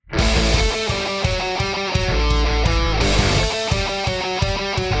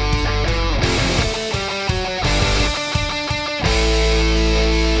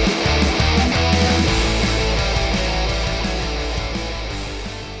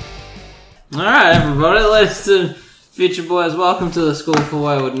Alright, everybody, ladies and future boys, welcome to the School for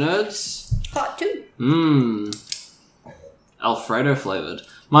Wayward Nerds. Part 2. Alfredo flavoured.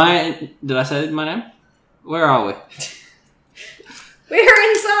 Did I say my name? Where are we?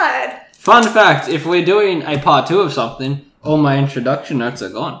 We're inside. Fun fact, if we're doing a part 2 of something, all my introduction notes are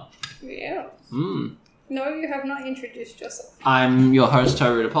gone. Yeah. No, you have not introduced yourself. I'm your host,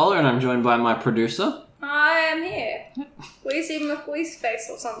 Toby DePaulo, and I'm joined by my producer. I am here. Wheezy McWheeze face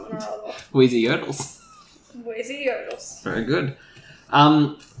or something or other. Wheezy Yodels. Wheezy Yodels. Very good.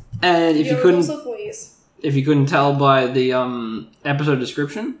 And if Yodels of Wheeze. If you couldn't tell by the episode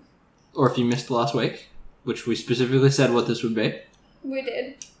description, or if you missed last week, which we specifically said what this would be. We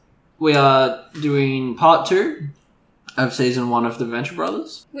did. We are doing part 2 of season 1 of the Venture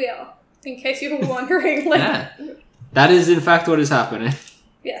Brothers. We are. In case you were wondering. Yeah. That is in fact what is happening.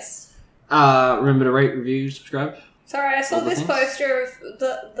 Yes. Remember to rate, review, subscribe. Sorry, I saw this poster of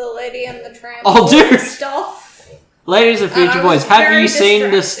the lady and the tramp. Oh, dude! Stuff. Ladies and future boys, have you seen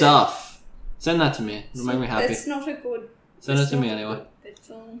distracted. the stuff? Send that to me. It'll make me happy. It's not a good... Send it to me anyway.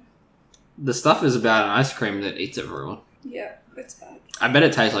 Film. The stuff is about an ice cream that eats everyone. Yeah, it's bad. I bet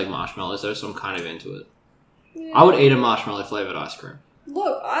it tastes like marshmallows though, so I'm kind of into it. Yeah. I would eat a marshmallow flavoured ice cream.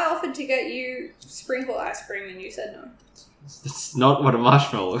 Look, I offered to get you sprinkle ice cream and you said no. It's not what a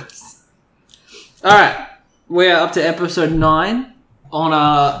marshmallow is. Alright, we're up to episode 9 on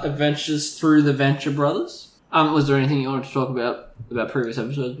our adventures through the Venture Brothers. Was there anything you wanted to talk about previous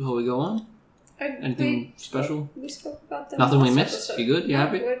episodes before we go on? Anything special? We spoke about them. Nothing we last missed? episode. You good? You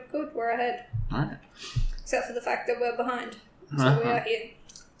happy? We're good. We're ahead. Alright. Except for the fact that we're behind. So we are here.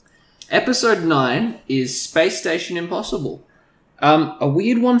 Episode 9 is Space Station Impossible. A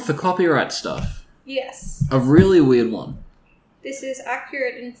weird one for copyright stuff. Yes. A really weird one. This is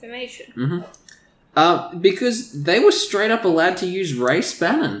accurate information. Mm-hmm. Because they were straight up allowed to use Ray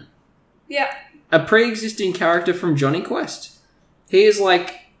Spannon. Yeah. A pre-existing character from Johnny Quest. He is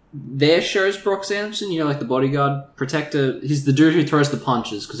like their show's Brock Sampson, like the bodyguard protector. He's the dude who throws the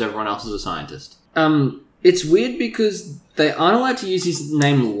punches because everyone else is a scientist. It's weird because they aren't allowed to use his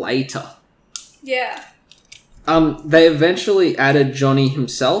name later. Yeah. They eventually added Johnny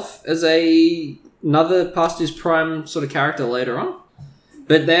himself as another past his prime sort of character later on.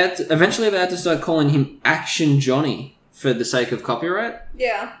 But eventually they had to start calling him Action Johnny for the sake of copyright.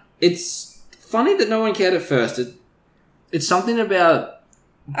 Yeah. It's funny that no one cared at first. It's something about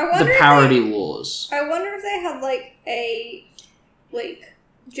the parody laws. I wonder if they had a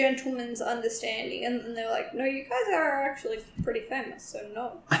gentleman's understanding and then they're like, no, you guys are actually pretty famous, so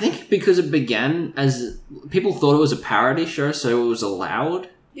no. I think because it began as people thought it was a parody show, so it was allowed.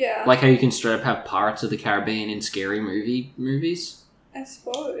 Yeah. Like how you can straight up have Pirates of the Caribbean in scary movies. I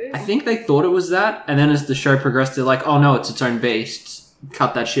suppose. I think they thought it was that, and then as the show progressed, they're like, oh no, it's its own beast.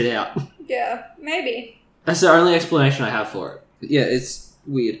 Cut that shit out. Yeah, maybe. That's the only explanation I have for it. But yeah, it's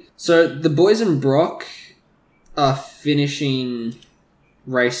weird. So the boys and Brock are finishing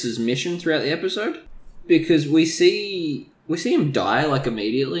Race's mission throughout the episode because we see him die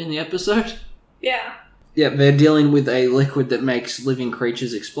immediately in the episode. Yeah. Yeah, they're dealing with a liquid that makes living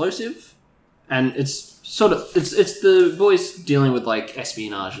creatures explosive, and it's the boys dealing with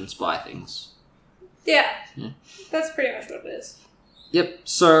espionage and spy things. Yeah. That's pretty much what it is. Yep.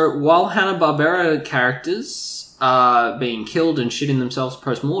 So while Hanna-Barbera characters are being killed and shitting themselves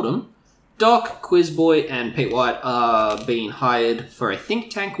post-mortem, Doc, Quizboy, and Pete White are being hired for a think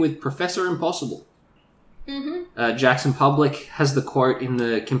tank with Professor Impossible. Mm-hmm. Jackson Public has the quote in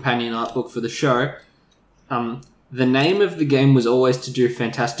the companion art book for the show. The name of the game was always to do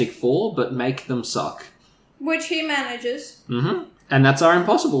Fantastic Four, but make them suck. Which he manages. Mm-hmm. And that's our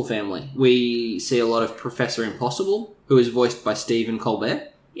Impossible family. We see a lot of Professor Impossible, who is voiced by Stephen Colbert.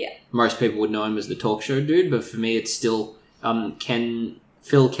 Yeah. Most people would know him as the talk show dude, but for me it's still Ken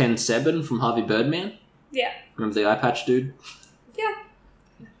Sebin from Harvey Birdman. Yeah. Remember the eye patch dude? Yeah.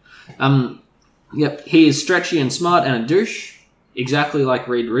 Yep. He is stretchy and smart and a douche, exactly like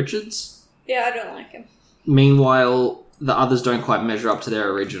Reed Richards. Yeah, I don't like him. Meanwhile, the others don't quite measure up to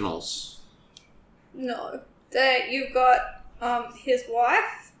their originals. No. You've got his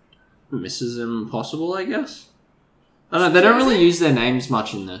wife. Mrs. Impossible, I guess? I don't know, they don't really use their names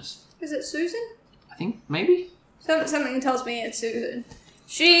much in this. Is it Susan? I think, maybe? Something tells me it's Susan.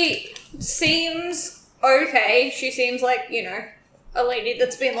 She seems okay. She seems like, a lady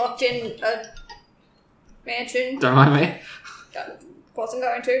that's been locked in a mansion. Don't mind me. Wasn't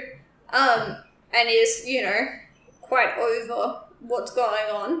going to. And is, quite over what's going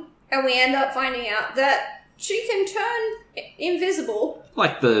on. And we end up finding out that she can turn invisible.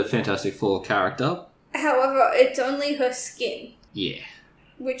 Like the Fantastic Four character. However, it's only her skin. Yeah.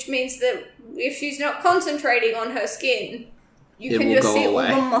 which means that if she's not concentrating on her skin, you It can will just go see away.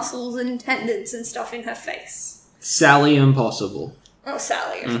 all the muscles and tendons and stuff in her face. Sally Impossible. Oh,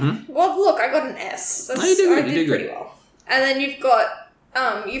 Sally. Mm-hmm. Well, look, I got an S. No, you did good, I you did did pretty good. well. And then you've got,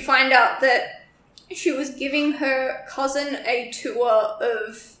 you find out that she was giving her cousin a tour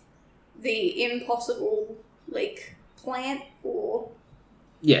of the Impossible, like, plant or,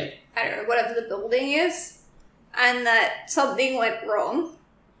 Yeah. I don't know, whatever the building is, and that something went wrong,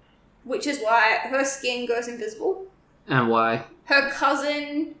 which is why her skin goes invisible. And why? Her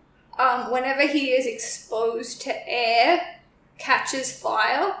cousin, whenever he is exposed to air, catches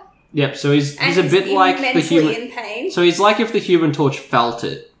fire. Yep, so he's And a bit like the immensely human... in pain. So he's like if the Human Torch felt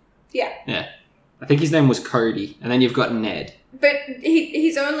it. Yeah. Yeah. I think his name was Cody, and then you've got Ned, But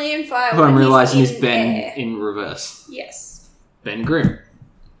he's only in fire who when I'm realising he's is in Ben air. in reverse. Yes. Ben Grimm.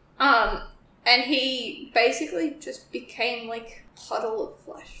 And he basically just became like a puddle of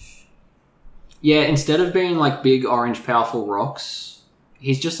flesh. Yeah, instead of being like big, orange, powerful rocks,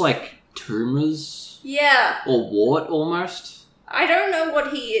 he's just like tumours Yeah. or wart almost. I don't know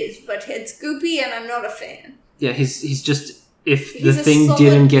what he is, but it's goopy and I'm not a fan. Yeah, he's just... If He's the a thing solid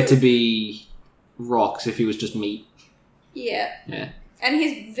didn't get to goop. be rocks, if he was just meat. Yeah. Yeah. And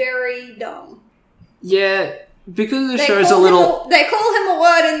he's very dumb. Yeah, because the They show's a call little... they call him a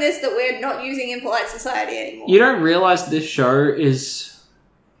word in this that we're not using in polite society anymore. You don't realise this show is...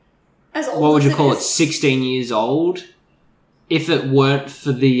 As old What would as you call it? is. 16 years old? If it weren't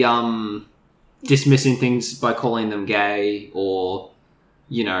for the, dismissing things by calling them gay or,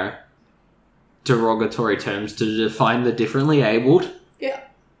 you know, derogatory terms to define the differently abled. Yeah.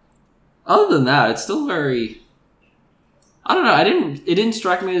 Other than that, it's still very... I don't know, it didn't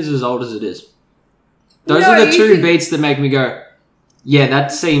strike me as old as it is. Those No, are the you two can- beats that make me go, yeah,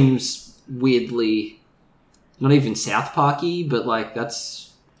 that seems weirdly... Not even South Parky, but, like,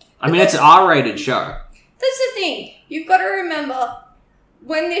 that's... I mean, it's an R-rated show. That's the thing. You've got to remember,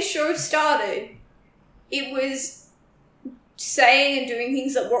 when this show started, it was saying and doing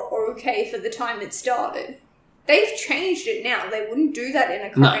things that were okay for the time it started. They've changed it now. They wouldn't do that in a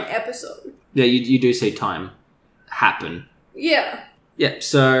current episode. Yeah, you do see time happen. Yeah. Yeah,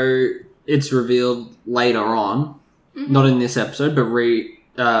 so it's revealed later on, not in this episode, but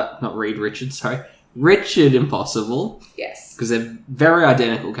not Reed Richards, sorry. Richard Impossible, Yes. because they're very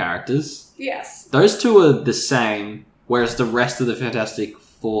identical characters. Yes. Those two are the same, whereas the rest of the Fantastic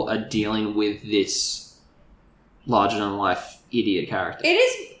Four are dealing with this larger-than-life idiot character. It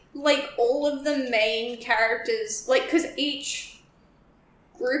is, like, all of the main characters, like, because each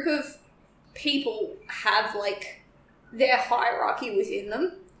group of people have, like, their hierarchy within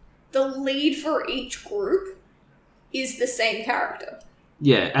them. The lead for each group is the same character.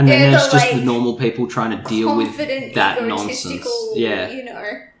 Yeah, and then They're there's the, just like, the normal people trying to deal with Confident, that nonsense. egotistical, Yeah, you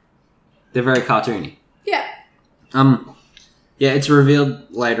know. they're very cartoony. Yeah. Yeah, it's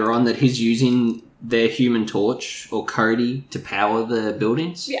revealed later on that he's using their Human Torch, or Cody, to power the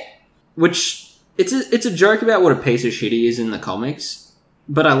buildings. Yeah. Which, it's a joke about what a piece of shit he is in the comics,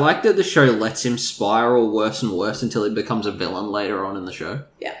 but I like that the show lets him spiral worse and worse until he becomes a villain later on in the show.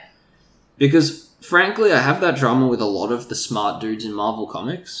 Yeah. Because, frankly, I have that drama with a lot of the smart dudes in Marvel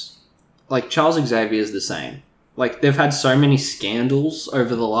Comics. Like, Charles Xavier's the same. Like, they've had so many scandals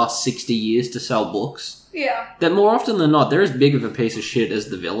over the last 60 years to sell books, Yeah. that more often than not, they're as big of a piece of shit as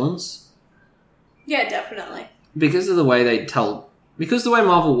the villains. Yeah, definitely. Because of the way they tell... Because the way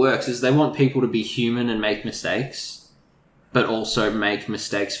Marvel works is they want people to be human and make mistakes, but also make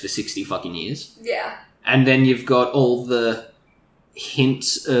mistakes for 60 fucking years. Yeah. And then you've got all the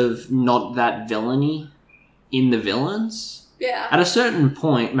hints of not that villainy in the villains. Yeah. At a certain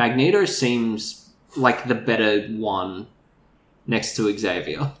point, Magneto seems like the better one next to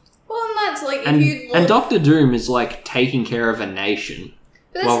Xavier. Well, and that's like, And, if you look... and Doctor Doom is like taking care of a nation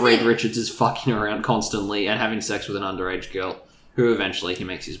But that's while the Reed thing. Richards is fucking around constantly and having sex with an underage girl who eventually he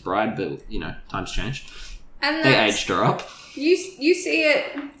makes his bride, but, you know, times change. And They that's, aged her up. You see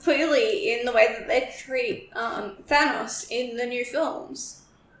it clearly in the way that they treat Thanos in the new films.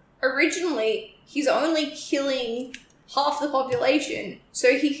 Originally, he's only killing half the population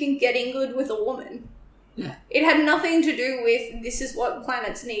so he can get in good with a woman. Yeah. It had nothing to do with this is what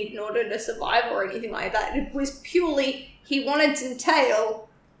planets need in order to survive or anything like that. It was purely he wanted some tail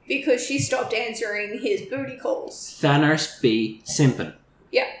because she stopped answering his booty calls. Thanos be simpin'.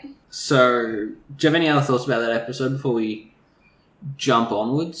 Yeah. So, do you have any other thoughts about that episode before we jump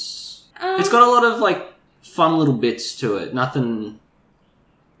onwards? It's got a lot of, like, fun little bits to it. Nothing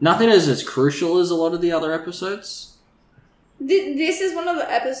is as crucial as a lot of the other episodes. This is one of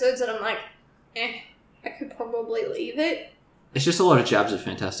the episodes that I'm like, I could probably leave it. it's just a lot of jabs at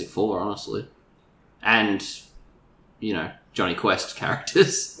Fantastic Four, honestly. And, Johnny Quest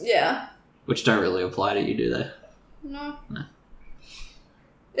characters. Yeah. Which don't really apply to you, do they? No.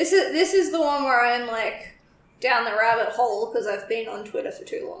 This is the one where I'm, like, down the rabbit hole because I've been on Twitter for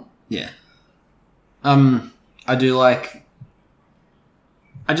too long. Yeah. I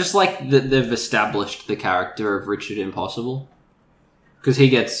just like that they've established the character of Richard Impossible. Because he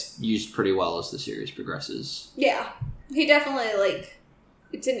gets used pretty well as the series progresses. Yeah. He definitely, like,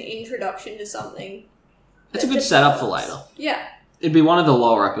 it's an introduction to something. It's a good setup for later. Yeah. It'd be one of the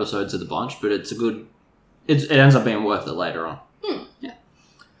lower episodes of the bunch, but it's a good... It ends up being worth it later on. Yeah.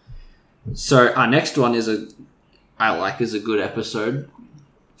 So our next one is a good episode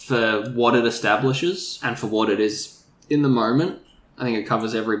for what it establishes and for what it is in the moment. I think it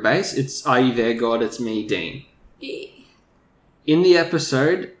covers every base. It's Are You There, God? It's Me, Dean. Yeah. In the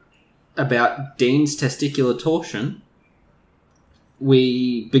episode about Dean's testicular torsion,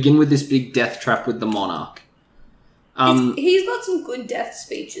 we begin with this big death trap with the Monarch. He's got some good death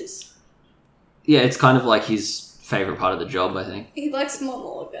speeches. Yeah, it's kind of like his favourite part of the job, I think. He likes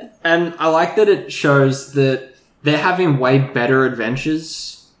monologue. And I like that it shows that they're having way better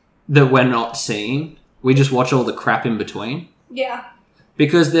adventures that we're not seeing. We just watch all the crap in between. Yeah.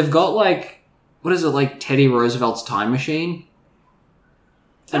 Because they've got, like, what is it, like Teddy Roosevelt's time machine?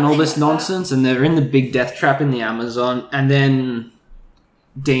 And all this nonsense, and they're in the big death trap in the Amazon, and then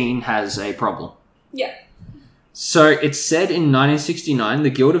Dean has a problem. Yeah. So it's said in 1969, the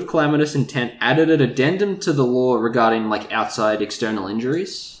Guild of Calamitous Intent added an addendum to the law regarding, like, outside external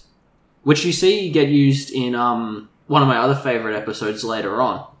injuries, which you see get used in one of my other favourite episodes later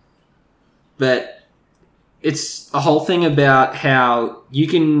on. But it's a whole thing about how you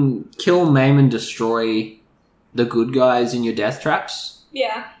can kill, maim, and destroy the good guys in your death traps.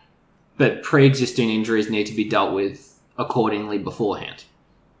 Yeah. But pre-existing injuries need to be dealt with accordingly beforehand.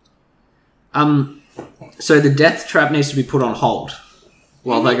 So the death trap needs to be put on hold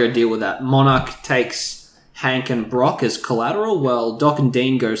while they go deal with that. Monarch takes Hank and Brock as collateral while Doc and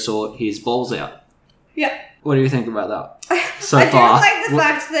Dean go sort his balls out. Yeah. What do you think about that so I far? I do like the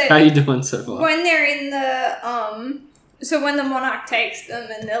fact that... How are you doing so far? When they're in the... So when the Monarch takes them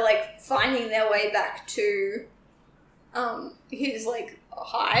and they're, like, finding their way back to his, like,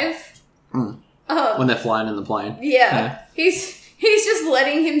 hive. When they're flying in the plane. Yeah. He's just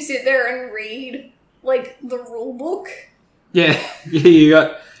letting him sit there and read, like, the rule book. Yeah. You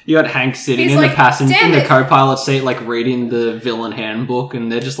got Hank sitting in like, the passenger in the it. co-pilot seat, like, reading the villain handbook,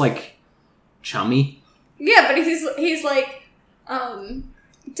 and they're just, like, chummy. Yeah, but he's like,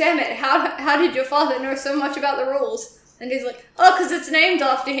 damn it, how did your father know so much about the rules? And he's like, oh, because it's named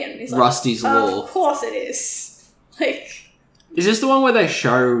after him. He's like, Rusty's Law. Of course it is. Like... Is this the one where they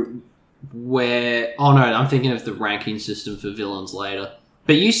show where... Oh, no, I'm thinking of the ranking system for villains later.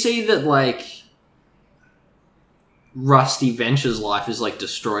 But you see that, like, Rusty Venture's life is, like,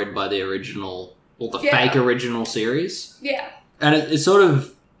 destroyed by the original... Or the fake original series. Yeah. And it sort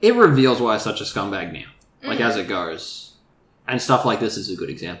of... It reveals why it's such a scumbag now. Like, as it goes. And stuff like this is a good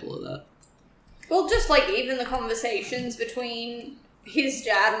example of that. Well, just, like, even the conversations between his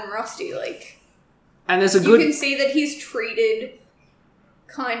dad and Rusty, like... And there's a good... You can see that he's treated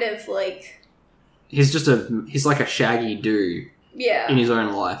kind of, like... He's like a shaggy dude. Yeah. In his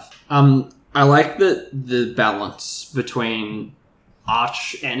own life. I like the balance between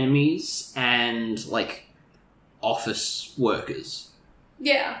arch enemies and, like, office workers.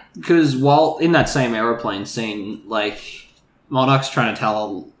 Yeah. Because while in that same aeroplane scene, like, Monarch's trying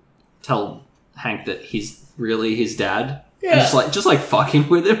to tell Hank that he's really his dad. Yeah. And just like fucking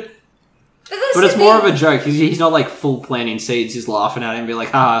with him. But it's more of a joke. He's not like full planting seeds. He's laughing at him and be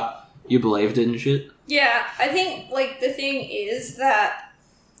like, "Ha, you believed it and shit." Yeah, I think, like, the thing is that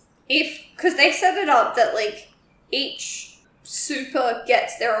because they set it up that, like, each super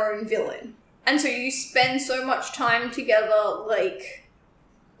gets their own villain. And so you spend so much time together, like,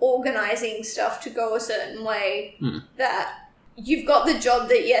 organizing stuff to go a certain way that you've got the job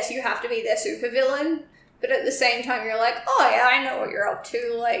that, yes, you have to be their supervillain, but at the same time you're like, oh yeah, I know what you're up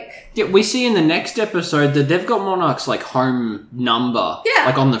to, like... Yeah, we see in the next episode that they've got Monarch's, like, home number,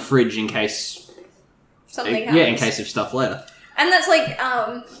 like, on the fridge in case... Something happens. Yeah, in case of stuff later. And that's like,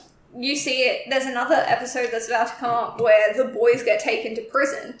 you see it, there's another episode that's about to come up where the boys get taken to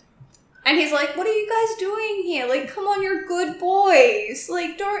prison. And he's like, what are you guys doing here? Like, come on, you're good boys.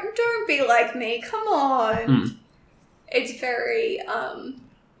 Like, don't be like me. Come on. It's very,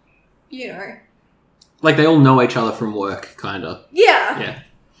 you know. Like, they all know each other from work, kind of. Yeah.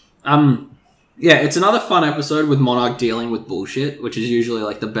 Yeah. Yeah, it's another fun episode with Monarch dealing with bullshit, which is usually,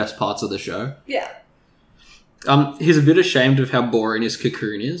 like, the best parts of the show. Yeah. He's a bit ashamed of how boring his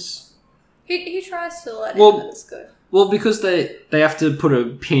cocoon is. He tries to let Well- him, but it's good. Well, because they have to put a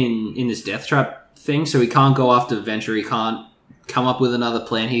pin in this death trap thing, so he can't go after Venture. He can't come up with another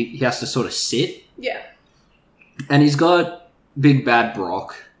plan. He has to sort of sit. Yeah. And he's got Big Bad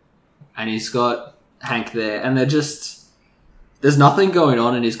Brock, and he's got Hank there, and they're just... There's nothing going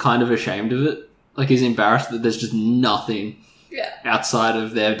on, and he's kind of ashamed of it. Like, he's embarrassed that there's just nothing outside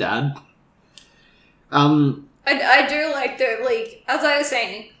of their dad. I do like the, like, as I was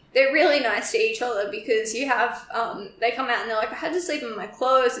saying, they're really nice to each other because you have, they come out and they're like, I had to sleep in my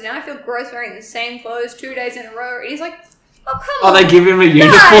clothes, and now I feel gross wearing the same clothes 2 days in a row. And he's like, oh, come on. Oh, they give him a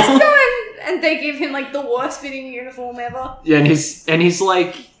uniform? Guys, go in. And they give him, like, the worst fitting uniform ever. Yeah, and he's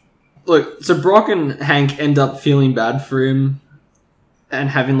like... Look, so Brock and Hank end up feeling bad for him and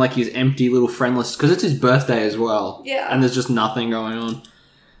having, like, his empty little friend list, because it's his birthday as well. Yeah. And there's just nothing going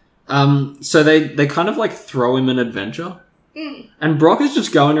on. So they kind of, like, throw him an adventure. Mm. And Brock is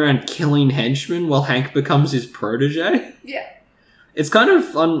just going around killing henchmen while Hank becomes his protege. Yeah. It's kind of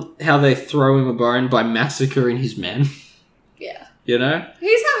fun how they throw him a bone by massacring his men. Yeah. You know?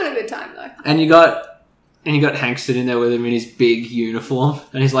 He's having a good time, though. And you got Hank sitting there with him in his big uniform,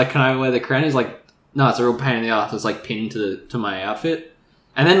 and he's like, "Can I wear the crown?" He's like, "No, it's a real pain in the ass. It's like pinned to my outfit."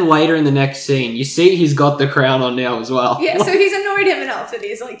 And then later in the next scene, you see he's got the crown on now as well. Yeah, so he's annoyed him enough that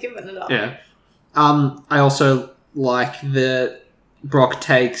he's like giving it up. Yeah. I also like that Brock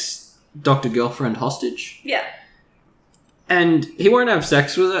takes Dr. Girlfriend hostage. Yeah. And he won't have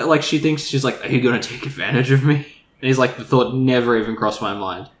sex with her. Like, she thinks, she's like, "Are you going to take advantage of me?" And he's like, "The thought never even crossed my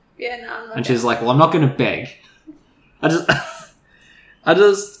mind." Yeah, no, I'm not. And she's like, "Well, I'm not going to beg." I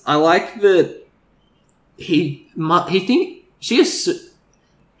like that he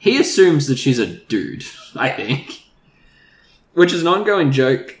assumes that she's a dude, I think. Which is an ongoing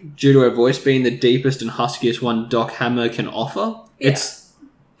joke due to her voice being the deepest and huskiest one Doc Hammer can offer. Yeah. It's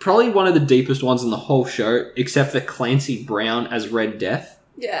probably one of the deepest ones in the whole show, except for Clancy Brown as Red Death.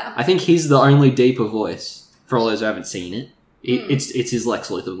 Yeah. I think he's the only deeper voice, for all those who haven't seen it. It's his Lex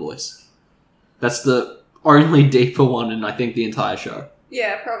Luthor voice. That's the only deeper one in, I think, the entire show.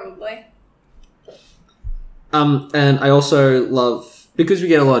 Yeah, probably. And I also love, because we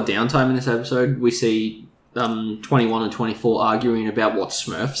get a lot of downtime in this episode, we see 21 and 24 arguing about what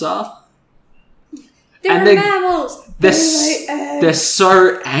Smurfs are. They're mammals. They're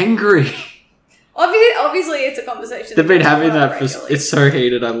so angry. Obviously, it's a conversation. They've been having that for... regularly. It's so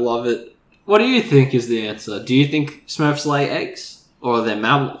heated, I love it. What do you think is the answer? Do you think Smurfs lay eggs? Or are they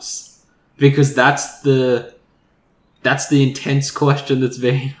mammals? Because that's the intense question that's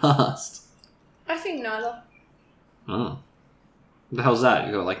being asked. I think neither. Oh. What the hell's that?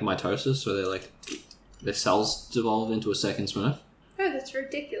 You got, like, mitosis? Where their cells devolve into a second Smurf? Oh, that's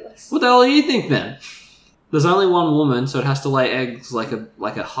ridiculous. What the hell do you think, then? There's only one woman, so it has to lay eggs like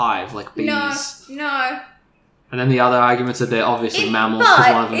a hive, like bees. No. And then the other arguments that they're obviously mammals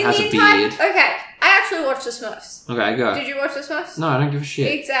because one of them has a beard. Okay, I actually watched the Smurfs. Okay, go. Did you watch the Smurfs? No, I don't give a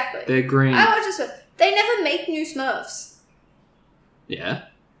shit. Exactly. They're green. I watched the Smurfs. They never make new Smurfs. Yeah.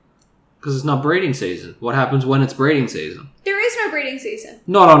 Because it's not breeding season. What happens when it's breeding season? There is no breeding season.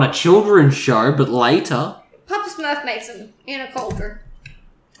 Not on a children's show, but later. Papa Smurf makes them in a cauldron.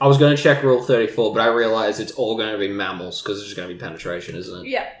 I was going to check Rule 34, but I realised it's all going to be mammals because it's just going to be penetration, isn't it?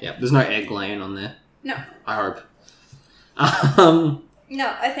 Yeah. Yeah. There's no egg laying on there. No. I hope.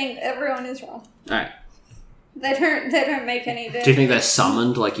 No, I think everyone is wrong. Alright. They don't make any. Do you think they're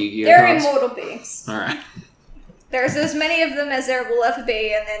summoned like Yu-Gi-Oh They're cards? immortal beings. Alright. There's as many of them as there will ever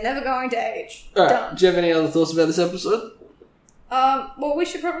be, and they're never going to age. Alright. Done. Do you have any other thoughts about this episode? Well, we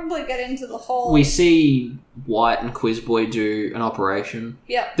should probably get into the whole... We see White and Quizboy do an operation.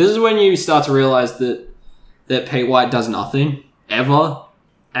 Yeah. This is when you start to realise that Pete White does nothing, ever.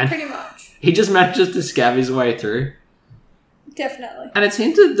 And Pretty much. he just manages to scab his way through. Definitely. And it's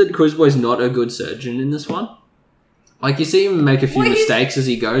hinted that Quizboy's not a good surgeon in this one. Like, you see him make a few mistakes as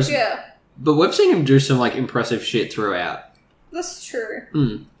he goes. Yeah. But we've seen him do some, like, impressive shit throughout. That's true.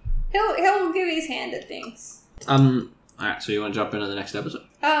 Mm. He'll give his hand at things. Alright, so you want to jump into the next episode?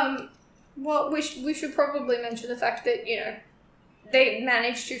 Well, we should probably mention the fact that, they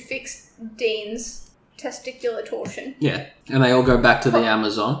managed to fix Dean's testicular torsion. Yeah. And they all go back to the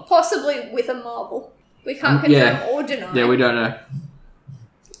Amazon. Possibly with a marble. We can't confirm or deny. Yeah, we don't know.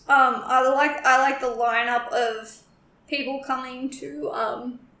 I like the lineup of people coming to,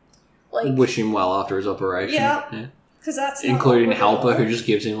 wish him well after his operation. Yeah. Because that's not including what we're Helper, doing. who just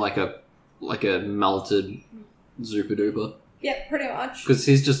gives him like a melted Zupa Duper. Yeah, pretty much. Because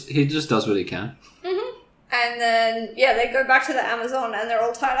he just does what he can. Mm-hmm. And then, they go back to the Amazon and they're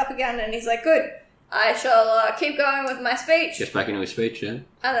all tied up again and he's like, good, I shall keep going with my speech. Gets back into his speech, yeah. And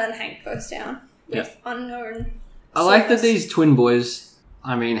then Hank goes down with unknown. I like that these twin boys,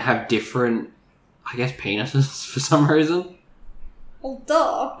 have different, penises for some reason. Well,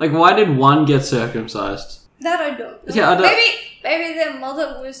 duh. Like, why did one get circumcised? That I don't know. Yeah, I don't... Maybe their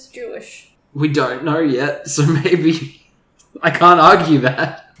mother was Jewish. We don't know yet, so maybe... I can't argue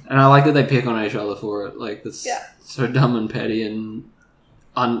that. And I like that they pick on each other for it. Like, that's so dumb and petty and...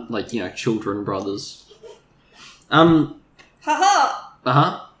 children brothers. Haha!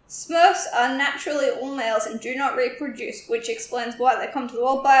 Uh-huh. Smurfs are naturally all males and do not reproduce, which explains why they come to the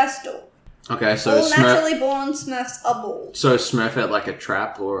world by a stalk. Okay, so all naturally born Smurfs are bald. So Smurf had like a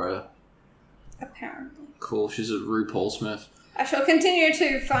trap or a... Apparently. Cool, she's a RuPaul Smurf. I shall continue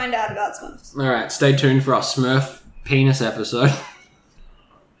to find out about Smurfs. Alright, stay tuned for our Smurf penis episode.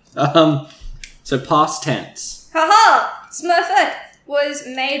 So past tense. Haha! Smurfette was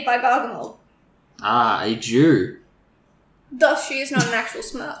made by Gargamel. Ah, a Jew. Thus, she is not an actual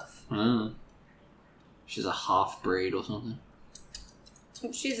Smurf. She's a half-breed or something.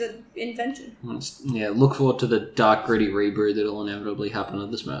 She's an invention. Yeah, look forward to the dark, gritty reboot that'll inevitably happen to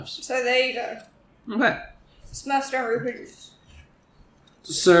the Smurfs. So there you go. Okay. Smurfs don't reproduce.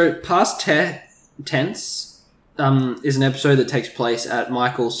 So, past tense is an episode that takes place at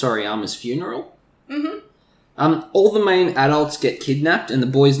Michael Soriyama's funeral. Mm-hmm. All the main adults get kidnapped and the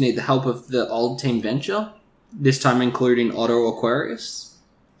boys need the help of the old Team Venture, this time including Otto Aquarius,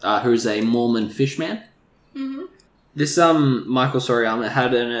 who's a Mormon fishman. Mm-hmm. This Michael Soriyama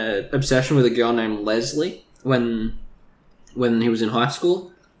had an obsession with a girl named Leslie when he was in high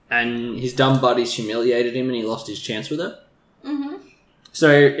school, and his dumb buddies humiliated him and he lost his chance with her. Mm-hmm. So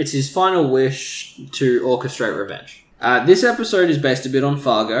it's his final wish to orchestrate revenge. This episode is based a bit on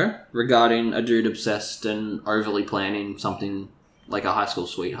Fargo, regarding a dude obsessed and overly planning something like a high school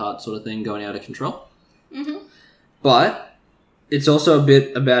sweetheart sort of thing going out of control. Mm-hmm. But it's also a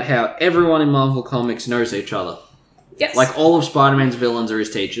bit about how everyone in Marvel Comics knows each other. Yes. Like, all of Spider-Man's villains are his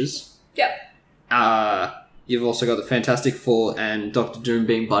teachers. Yep. You've also got the Fantastic Four and Doctor Doom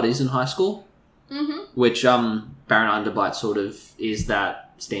being buddies in high school. Mm-hmm. Which, Baron Underbite sort of is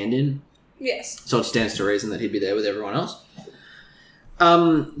that stand-in. Yes. So it stands to reason that he'd be there with everyone else.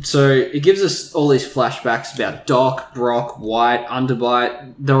 So it gives us all these flashbacks about Doc, Brock, White,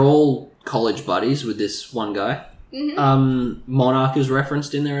 Underbite. They're all college buddies with this one guy. Mm-hmm. Monarch is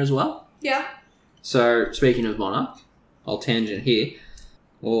referenced in there as well. Yeah. So, speaking of Monarch, I'll tangent here.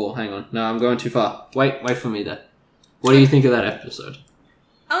 Oh, hang on. No, I'm going too far. Wait for me there. What do you think of that episode?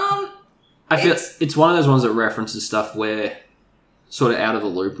 I feel it's one of those ones that references stuff where sort of out of the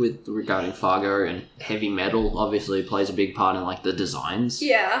loop with regarding Fargo, and heavy metal obviously plays a big part in like the designs.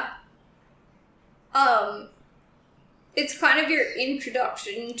 Yeah. It's kind of your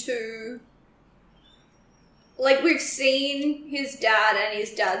introduction to... Like, we've seen his dad and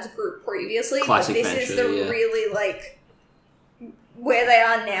his dad's group previously, Classic but this is the really, like, where they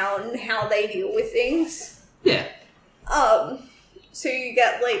are now and how they deal with things. Yeah. So you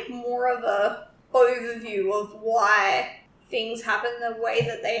get, like, more of a overview of why things happen the way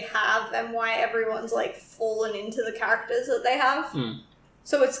that they have and why everyone's, like, fallen into the characters that they have.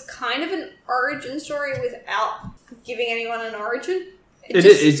 So it's kind of an origin story without giving anyone an origin.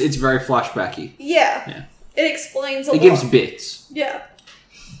 It's very flashbacky. Yeah. It explains a lot. It gives bits. Yeah.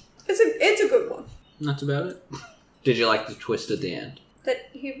 It's a good one. That's about it. Did you like the twist at the end? That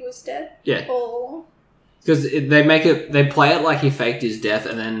he was dead? Yeah. Or... Because they play it like he faked his death,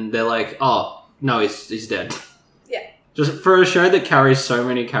 and then they're like, oh, no, he's dead. Yeah. Just for a show that carries so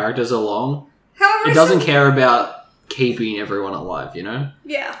many characters along, however, it doesn't care about keeping everyone alive, you know?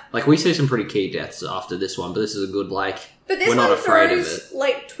 Yeah. Like, we see some pretty key deaths after this one, but this is a good, like, but this we're not one afraid of throws, it.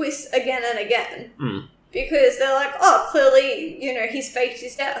 like, twists again and again. Because they're like, oh, clearly, he's faked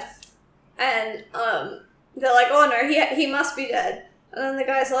his death. And, they're like, oh no, he must be dead. And then the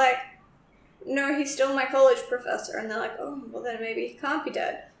guy's like, no, he's still my college professor. And they're like, oh, well then maybe he can't be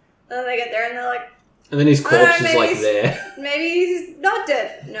dead. And then they get there and they're like... And then his corpse is, like, there. Maybe he's not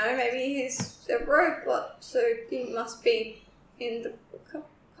dead. No, maybe he's a robot, so he must be in the...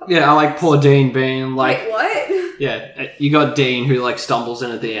 Yeah, I like poor Dean being like... Wait, what? Yeah, you got Dean who, like, stumbles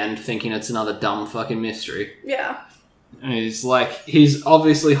in at the end thinking it's another dumb fucking mystery. Yeah. And he's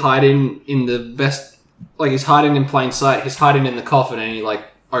obviously hiding in the best... Like, he's hiding in plain sight. He's hiding in the coffin and he, like,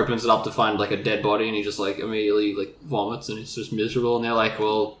 opens it up to find, like, a dead body and he just, like, immediately, like, vomits and it's just miserable. And they're like,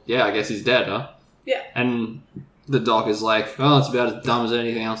 well, yeah, I guess he's dead, huh? Yeah. And the doc is like, oh, it's about as dumb as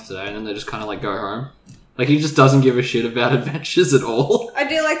anything else today. And then they just kind of, like, go home. Like, he just doesn't give a shit about adventures at all. I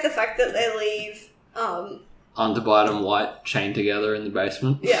do like the fact that they leave, Underbite and White chained together in the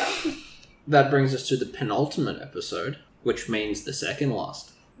basement. Yeah. that brings us to the penultimate episode, which means the second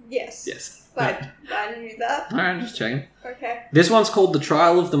last. Yes. Yes. But I knew that. Alright, just checking. Okay. This one's called The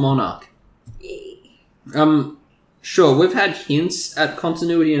Trial of the Monarch. Yeah. Sure, we've had hints at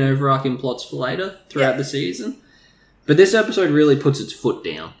continuity and overarching plots for later throughout the season, but this episode really puts its foot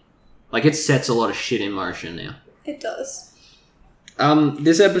down. Like, it sets a lot of shit in motion now. It does.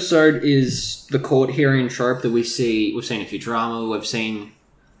 This episode is the court hearing trope that we've seen in Futurama, we've seen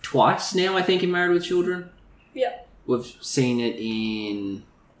twice now, I think, in Married with Children. Yeah. We've seen it in...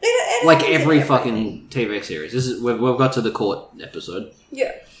 It like every fucking TV series. We've got to the court episode.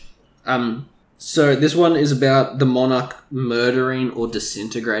 Yeah. So this one is about the monarch murdering or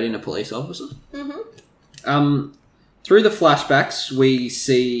disintegrating a police officer. Mm-hmm. Through the flashbacks, we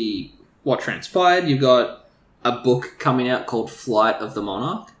see what transpired. You've got a book coming out called Flight of the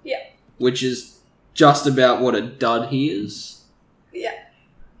Monarch. Yeah. Which is just about what a dud he is. Yeah.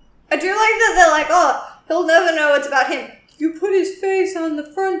 I do like that they're like, oh, he'll never know it's about him. You put his face on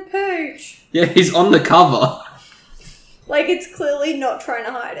the front page. Yeah, he's on the cover. Like, it's clearly not trying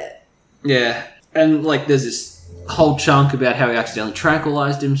to hide it. Yeah. And, like, there's this whole chunk about how he accidentally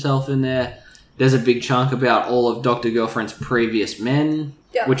tranquilized himself in there. There's a big chunk about all of Dr. Girlfriend's previous men,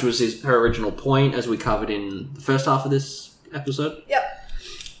 which was her original point, as we covered in the first half of this episode. Yep.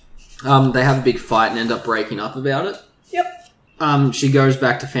 They have a big fight and end up breaking up about it. Yep. She goes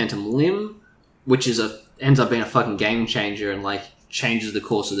back to Phantom Limb, which ends up being a fucking game changer and, like, changes the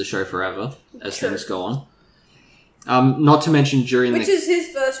course of the show forever as things go on. Not to mention Which is his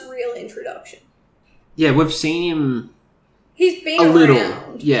first real introduction. Yeah, we've seen him... He's been around.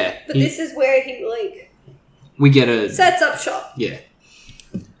 Little, yeah. But this is where he, like... We get a... Sets up shop. Yeah.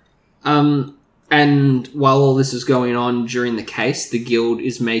 And while all this is going on during the case, the guild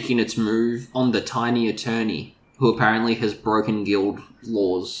is making its move on the tiny attorney, who apparently has broken guild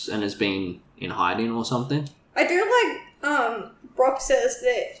laws and has been in hiding or something. I do like, Brock says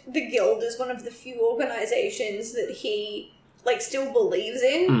that the guild is one of the few organizations that he, like, still believes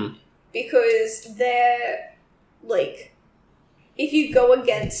in, because they're, like, if you go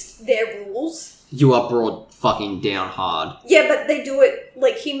against their rules... You are brought fucking down hard. Yeah, but they do it,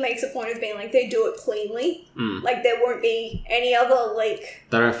 like, he makes a point of being like, they do it cleanly. Like, there won't be any other, like...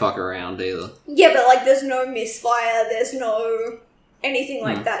 They don't fuck around either. Yeah, but, like, there's no misfire, there's no... anything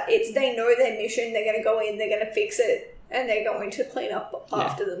like that. It's they know their mission, they're going to go in, they're going to fix it, and they're going to clean up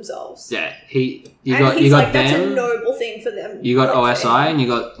after themselves. Yeah, you got them. That's a noble thing for them. You got OSI and you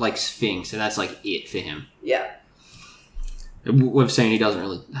got, like, Sphinx, and that's, like, it for him. Yeah. We've seen he doesn't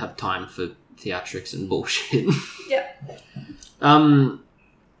really have time for theatrics and bullshit. Yeah.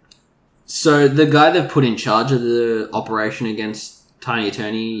 So the guy they've put in charge of the operation against Tiny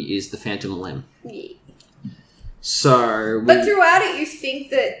Attorney is the Phantom Limb. Yeah. So... But throughout it, you think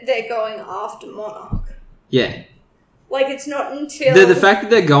that they're going after Monarch. Yeah. Like, it's not until... The fact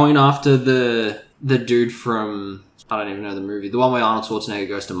that they're going after the dude from... I don't even know the movie. The one where Arnold Schwarzenegger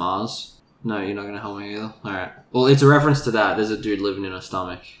goes to Mars. No, you're not going to help me either? Alright. Well, it's a reference to that. There's a dude living in a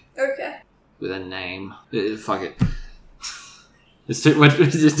stomach. Okay. With a name. Fuck it. It's too much.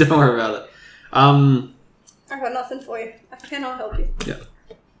 Just don't worry about it. I got nothing for you. I cannot help you. Yeah.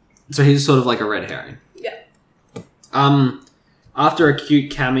 So he's sort of like a red herring. Yeah. After a cute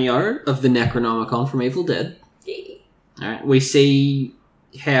cameo of the Necronomicon from Evil Dead, alright, we see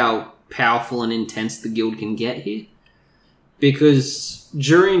how powerful and intense the guild can get here. Because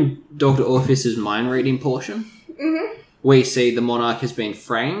during Dr. Orpheus's mind reading portion, we see the Monarch has been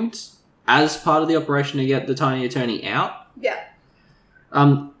framed as part of the operation to get the Tiny Attorney out. Yeah.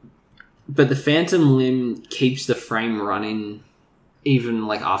 But the Phantom Limb keeps the frame running even,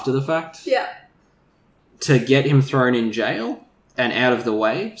 like, after the fact. Yeah. To get him thrown in jail and out of the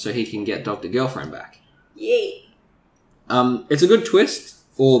way so he can get Dr. Girlfriend back. Yeah. It's a good twist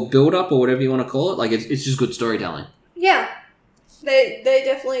or build-up or whatever you want to call it. Like, it's just good storytelling. Yeah. They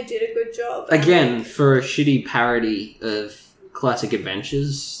definitely did a good job. Again, for a shitty parody of classic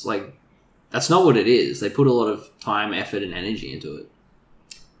adventures, like, that's not what it is. They put a lot of time, effort, and energy into it.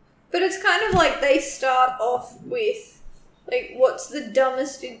 But it's kind of like they start off with, like, what's the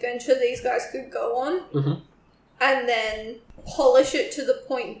dumbest adventure these guys could go on? And then polish it to the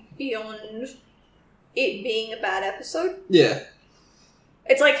point beyond it being a bad episode. Yeah.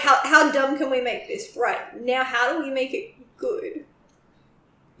 It's like, how dumb can we make this? Right. Now, how do we make it good?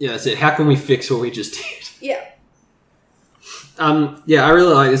 Yeah, that's it. How can we fix what we just did? Yeah. Yeah, I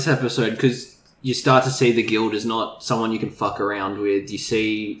really like this episode because you start to see the guild as not someone you can fuck around with. You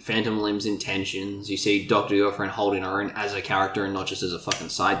see Phantom Limb's intentions. You see Dr. Girlfriend holding her own as a character and not just as a fucking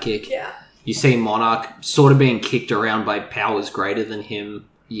sidekick. Yeah. You see Monarch sort of being kicked around by powers greater than him.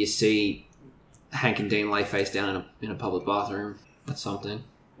 You see Hank and Dean lay face down in a public bathroom. That's something.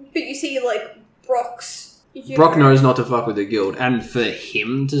 But you see, like, Brock's... Brock knows not to fuck with the guild, and for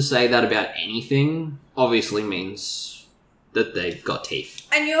him to say that about anything obviously means that they've got teeth.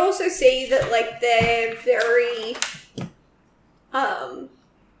 And you also see that, like, they're very...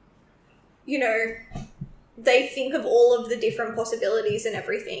 you know, they think of all of the different possibilities and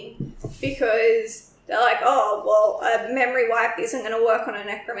everything, because they're like, oh, well, a memory wipe isn't going to work on a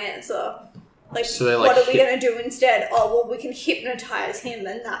necromancer. Like, so what are we going to do instead? Oh, well, we can hypnotize him,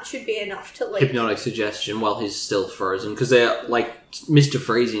 and that should be enough to, like... Hypnotic suggestion while he's still frozen, because they're, like, Mr.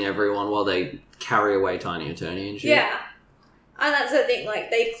 Freezing everyone while they carry away Tiny Attorney and shit. Yeah. And that's the thing, like,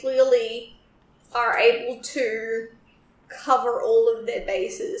 they clearly are able to cover all of their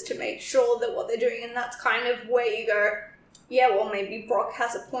bases to make sure that what they're doing, and that's kind of where you go, yeah, well, maybe Brock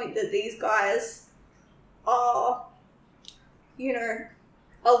has a point that these guys are, you know,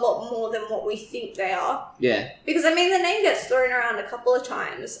 a lot more than what we think they are. Yeah. Because, I mean, the name gets thrown around a couple of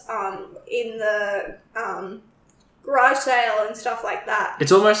times in the garage sale and stuff like that.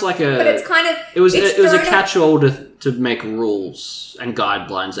 It's almost like a... But it's kind of... It was a catch-all to make rules and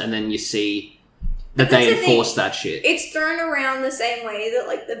guidelines, and then you see that they enforce that shit. It's thrown around the same way that,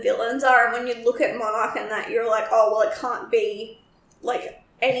 like, the villains are, and when you look at Monarch and that, you're like, oh, well, it can't be, like,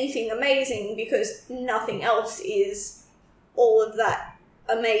 anything amazing because nothing else is all of that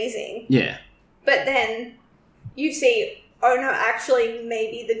amazing. Yeah. But then you see, oh no, actually,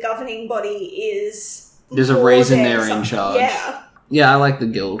 maybe the governing body is... There's a reason they're in charge. Yeah. Yeah, I like the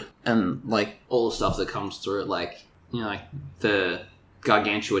guild and, like, all the stuff that comes through it, like, you know, like, the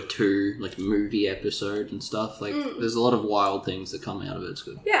Gargantua 2, like, movie episode and stuff. Like, there's a lot of wild things that come out of it. It's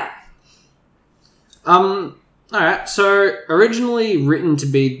good. Yeah. Alright, so originally written to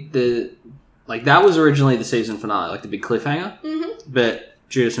be that was originally the season finale, like the big cliffhanger. Mm-hmm. But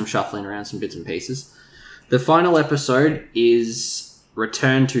due to some shuffling around some bits and pieces, the final episode is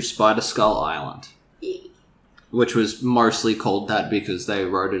Return to Spider Skull Island. Yeah. Which was mostly called that because they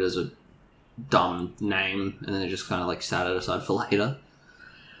wrote it as a dumb name and then they just kind of like sat it aside for later.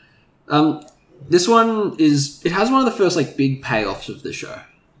 This one it has one of the first like big payoffs of the show.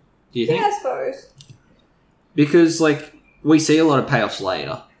 Do you think? Yeah, I suppose. Because, like, we see a lot of payoffs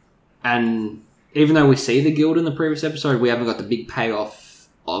later. And even though we see the guild in the previous episode, we haven't got the big payoff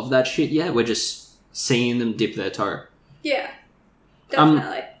of that shit yet. We're just seeing them dip their toe. Yeah,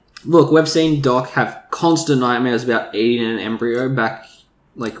 definitely. Look, we've seen Doc have constant nightmares about eating an embryo back,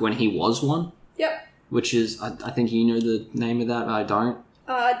 like, when he was one. Yep. Which is, I think you know the name of that, but I don't.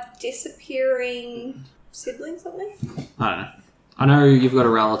 Disappearing sibling something? I don't know. I know you've got a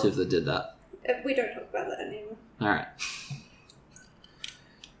relative that did that. We don't talk about that anymore. Alright.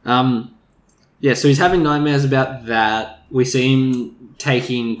 Yeah, so he's having nightmares about that. We see him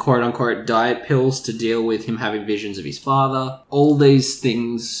taking quote-unquote diet pills to deal with him having visions of his father. All these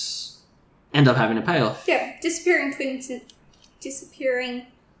things end up having a payoff. Yeah, disappearing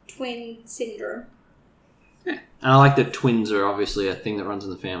twin syndrome. Yeah, and I like that twins are obviously a thing that runs in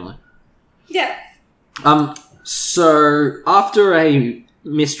the family. Yeah. So after a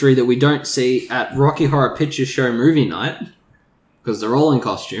mystery that we don't see at Rocky Horror Picture Show movie night, because they're all in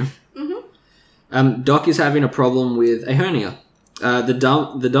costume, Doc is having a problem with a hernia. The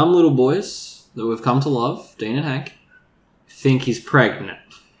dumb little boys that we've come to love, Dean and Hank, think he's pregnant.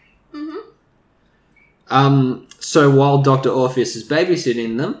 So while Dr. Orpheus is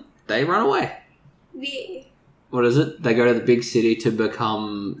babysitting them, they run away. Yeah. What is it? They go to the big city to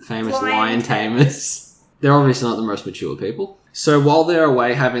become famous lion tamers. They're obviously not the most mature people. So while they're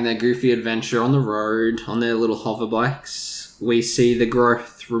away having their goofy adventure on the road, on their little hover bikes, we see the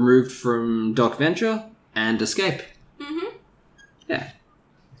growth removed from Doc Venture and escape. Yeah.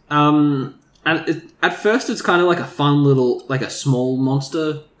 And at first it's kind of like a fun little, like a small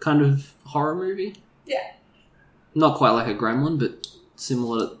monster kind of horror movie. Yeah. Not quite like a Gremlin, but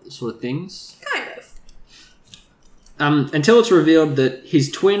similar sort of things. Kind of. Until it's revealed that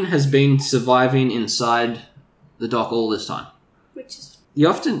his twin has been surviving inside the Doc all this time. Which is... You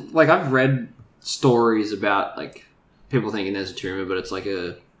often... Like, I've read stories about, like, people thinking there's a tumor, but it's like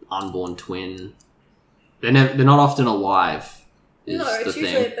a unborn twin. They're not often alive, is no, it's the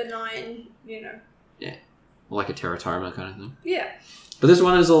usually thing. a benign, you know. Yeah. Or like a teratoma kind of thing. Yeah. But this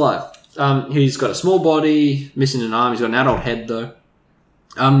one is alive. He's got a small body, missing an arm. He's got an adult head, though.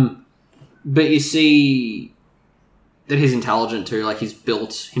 But you see that he's intelligent, too. Like, he's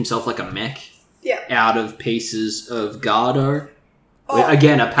built himself like a mech. Yeah. Out of pieces of Gardo. Oh,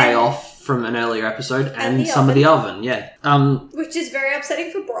 again, a payoff from an earlier episode. And some of the oven, yeah. Which is very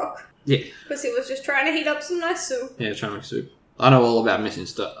upsetting for Brock. Yeah. Because he was just trying to heat up some nice soup. Yeah, trying to make soup. I know all about missing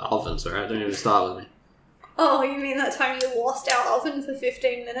ovens, alright? Don't even start with me. Oh, you mean that time you lost our oven for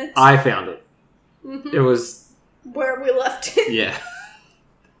 15 minutes? I found it. Mm-hmm. It was... Where we left it. Yeah.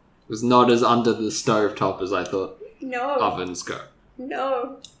 It was not as under the stove top as I thought No. ovens go.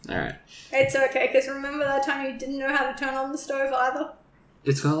 No. Alright. It's okay, because remember that time you didn't know how to turn on the stove either?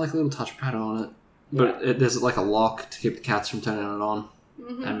 It's got like a little touchpad on it. But there's like a lock to keep the cats from turning it on.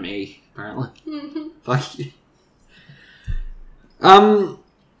 Mm-hmm. And me, apparently. Mm-hmm. Fuck you.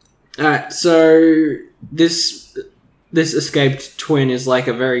 Alright, so this escaped twin is like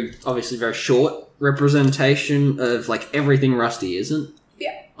a obviously very short representation of like everything Rusty isn't.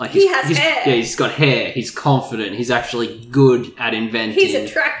 Yeah. Like He has hair. Yeah, he's got hair, he's confident, he's actually good at inventing. He's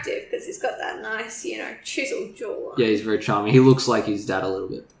attractive because he's got that nice, chiseled jawline. Yeah, he's very charming. He looks like his dad a little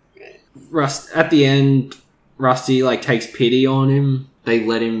bit. Right. At the end, Rusty like takes pity on him. They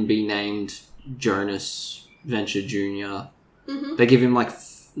let him be named Jonas Venture Jr. Mm-hmm. They give him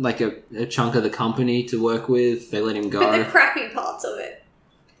like a chunk of the company to work with. They let him go. But the crappy parts of it.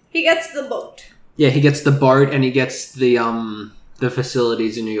 He gets the boat. Yeah, he gets the boat and he gets the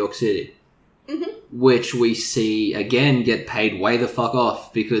facilities in New York City. Mm-hmm. Which we see, again, get paid way the fuck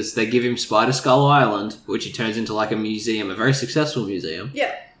off because they give him Spider Skull Island, which he turns into like a museum, a very successful museum.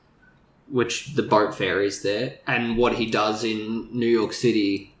 Yeah. Which the boat ferries there. And what he does in New York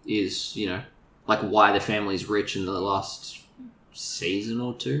City is, like why the family's rich in the last season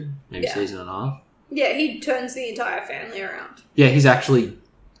or two, maybe season and a half. Yeah, he turns the entire family around. Yeah, he's actually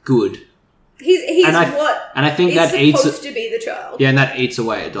good. He's and I think that eats supposed to be the child. Yeah, and that eats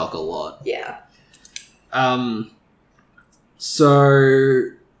away at Doc a lot. Yeah. So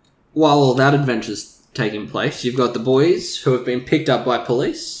while all that adventure's taking place, you've got the boys who have been picked up by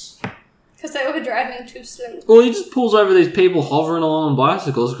police. Because they were driving too slow. Well, he just pulls over these people hovering along on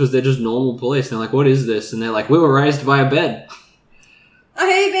bicycles because they're just normal police. And they're like, what is this? And they're like, we were raised by a bed.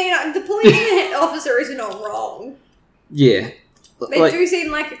 I mean, the police officer isn't all wrong. Yeah. They do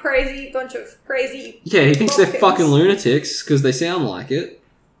seem like a bunch of crazy... Yeah, he thinks they're fucking lunatics because they sound like it.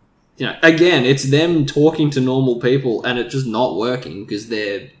 Again, it's them talking to normal people and it's just not working because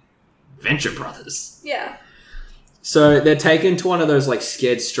they're Venture Brothers. Yeah. So they're taken to one of those like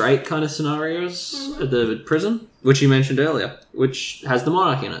scared straight kind of scenarios at the prison, which you mentioned earlier, which has the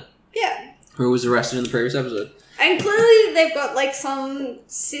Monarch in it. Yeah. Who was arrested in the previous episode. And clearly they've got like some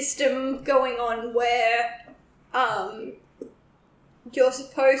system going on where you're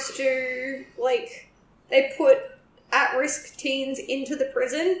supposed to they put at-risk teens into the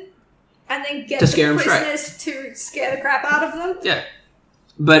prison and then get the prisoners to scare the crap out of them. Yeah.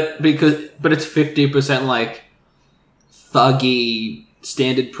 But it's 50% like thuggy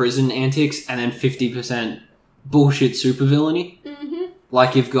standard prison antics and then 50% bullshit supervillainy. Mm-hmm.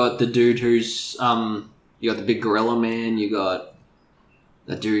 Like you've got the dude who's you got the big gorilla man, you got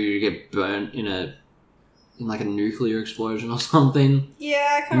that dude who get burnt in like a nuclear explosion or something.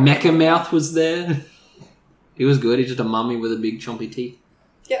 Yeah, I can't Mecha Mouth was there. He was good, he's just a mummy with a big chompy teeth.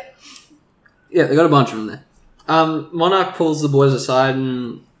 Yep. Yeah, they got a bunch of them there. Monarch pulls the boys aside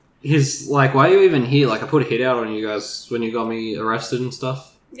and he's like, why are you even here? Like, I put a hit out on you guys when you got me arrested and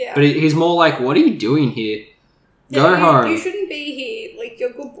stuff. Yeah. But he's more like, what are you doing here? Go home. You shouldn't be here. Like,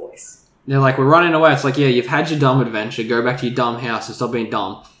 you're good boys. They're like, we're running away. It's like, yeah, you've had your dumb adventure. Go back to your dumb house and stop being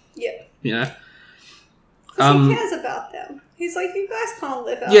dumb. Yeah. You know? Because he cares about them. He's like, you guys can't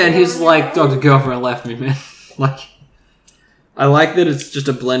live out. Yeah, and he's like, Dr. Girlfriend left me, man. Like, I like that it's just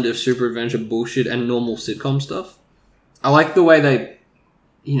a blend of super adventure bullshit and normal sitcom stuff. I like the way they,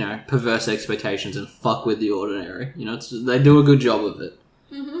 perverse expectations and fuck with the ordinary. They do a good job of it.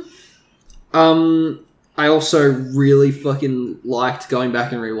 Mm-hmm. I also really fucking liked going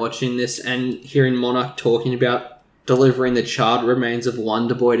back and rewatching this and hearing Monarch talking about delivering the charred remains of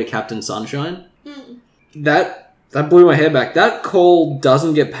Wonder Boy to Captain Sunshine. Mm. That blew my hair back. That call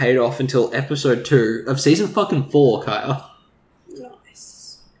doesn't get paid off until episode 2 of season fucking 4, Kyle.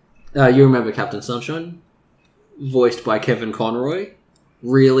 Nice. You remember Captain Sunshine? Voiced by Kevin Conroy.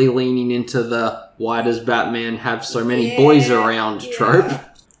 Really leaning into the why does Batman have so many boys around trope.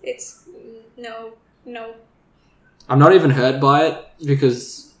 It's... No. I'm not even hurt by it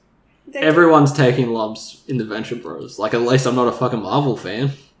because everyone's taking lumps in the Venture Bros. Like, at least I'm not a fucking Marvel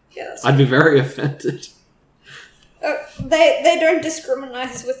fan. Yeah, I'd be very offended. They don't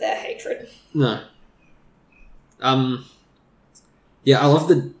discriminate with their hatred. No. Yeah, I love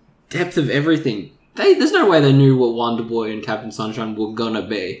the depth of everything. There's no way they knew what Wonder Boy and Captain Sunshine were gonna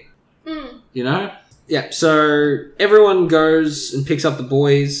be. Mm. Yeah, so everyone goes and picks up the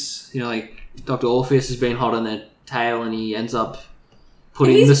boys. Like, Dr. Orpheus has been hot on their tail and he ends up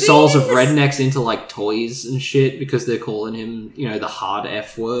putting He's the souls of been in rednecks into, like, toys and shit because they're calling him, you know, the hard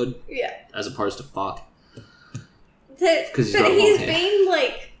F word Yeah. as opposed to fuck. But 'Cause he's got long he's hair. been,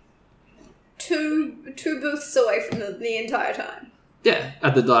 like, two booths away from the entire time. Yeah,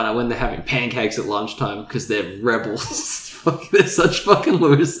 at the diner when they're having pancakes at lunchtime because they're rebels. Fuck, they're such fucking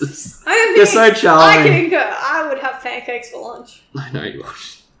losers. They're so charming. I can concur. I would have pancakes for lunch. I know you would.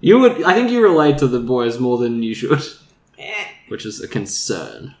 You would. I think you relate to the boys more than you should, Yeah. which is a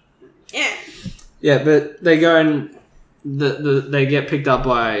concern. Yeah. Yeah, but they go and they get picked up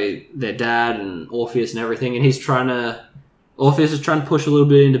by their dad and Orpheus and everything, and Orpheus is trying to push a little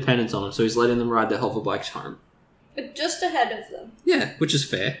bit of independence on them, so he's letting them ride their hover bikes home. But just ahead of them. Yeah, which is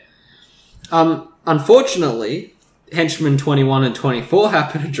fair. Unfortunately, henchmen 21 and 24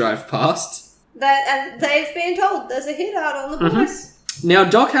 happen to drive past. And they've been told there's a hit out on the boys. Now,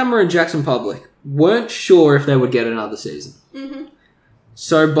 Doc Hammer and Jackson Public weren't sure if they would get another season. Mm-hmm.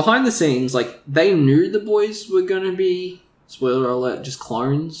 So, behind the scenes, like, they knew the boys were going to be, spoiler alert, just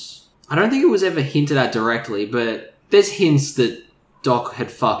clones. I don't think it was ever hinted at directly, but there's hints that Doc had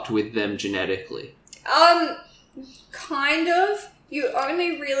fucked with them genetically. Kind of. You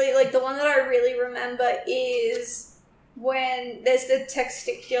only really, like, the one that I really remember is when there's the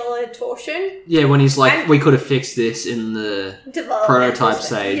testicular torsion. Yeah, when he's like, we could have fixed this in the prototype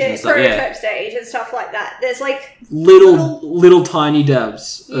stage. Yeah, and stuff. prototype stage and stuff like that. There's, like... Little tiny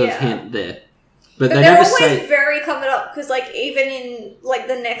dabs of hint there. But they they're never always say... very covered up, because, like, even in, like,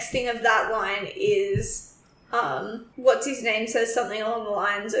 the next thing of that line is, what's his name says something along the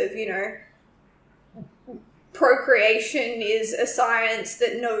lines of, you know, procreation is a science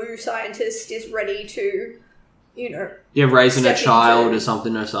that no scientist is ready to, you know... Yeah, raising a child into. is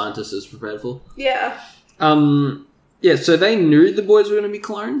something no scientist is prepared for. Yeah. Yeah, so they knew the boys were going to be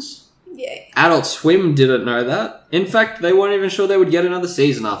clones. Yeah. Adult Swim didn't know that. In fact, they weren't even sure they would get another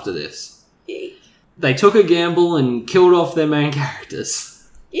season after this. Yeah. They took a gamble and killed off their main characters.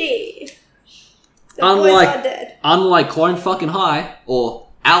 Yeah. The boys are dead. Unlike Clone Fucking High or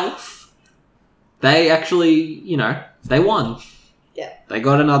Alf, they actually, you know, they won. Yeah. They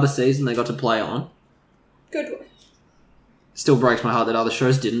got another season they got to play on. Good work. Still breaks my heart that other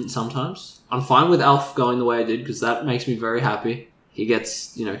shows didn't sometimes. I'm fine with Alf going the way it did because that makes me very happy. He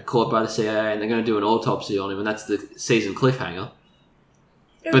gets, you know, caught by the CIA and they're going to do an autopsy on him and that's the season cliffhanger.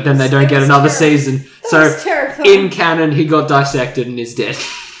 But then they don't get another season. So in canon, he got dissected and is dead.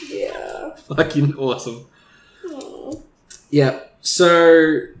 Yeah. Fucking awesome. Aww. Yeah.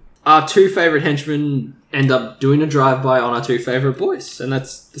 So our two favourite henchmen end up doing a drive-by on our two favourite boys. And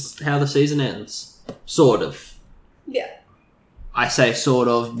that's how the season ends. Sort of. Yeah. I say sort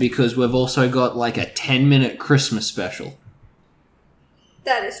of because we've also got like a 10-minute Christmas special.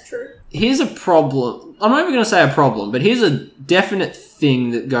 That is true. Here's a problem. I'm not even going to say a problem, but here's a definite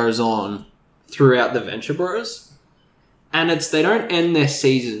thing that goes on throughout the Venture Bros. And it's they don't end their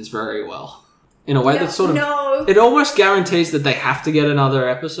seasons very well. In a way that's sort of... No. It almost guarantees that they have to get another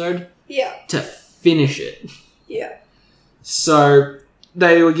episode Yeah. to finish it. Yeah. So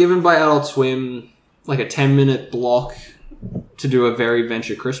they were given by Adult Swim like a 10-minute block to do a Very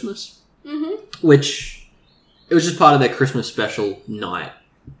Venture Christmas. Mm-hmm. Which... It was just part of their Christmas special night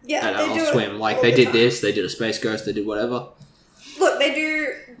Yeah, at they Adult do Swim. Like, they did this, they did a Space Ghost, they did whatever. Look, they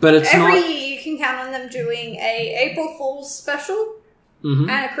do... But it's every not... year you can count on them doing a April Fool's special Mm-hmm.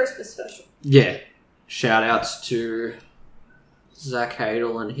 and a Christmas special. Yeah. Shout-outs to Zach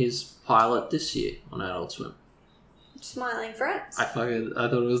Hadel and his pilot this year on Adult Swim. Smiling Friends. I thought it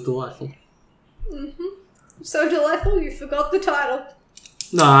was delightful. Mm-hmm. So delightful you forgot the title.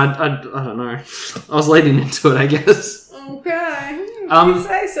 No, I don't know. I was leading into it, I guess. Okay. You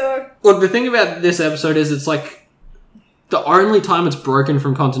say so. Look, the thing about this episode is it's like the only time it's broken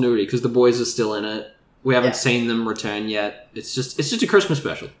from continuity because the boys are still in it. We haven't seen them return yet. It's just a Christmas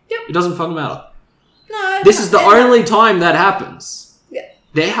special. Yep. It doesn't fucking matter. No. This is the only time that happens. Yeah.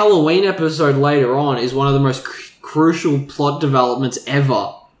 Their Halloween episode later on is one of the most crucial plot developments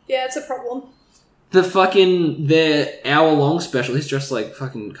ever. Yeah, it's a problem. Their hour-long special, he's dressed like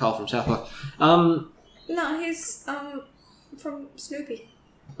fucking Carl from South Park. No, he's, from Snoopy.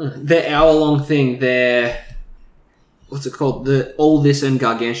 Their hour-long thing, what's it called? The All This and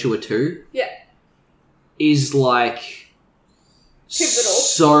Gargantua 2? Yeah. Is like... Pivotal.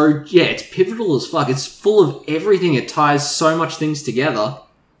 So, yeah, it's pivotal as fuck. It's full of everything. It ties so much things together.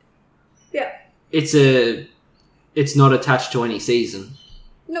 Yeah. It's not attached to any season.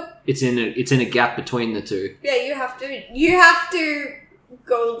 Nope. It's in a gap between the two. Yeah, you have to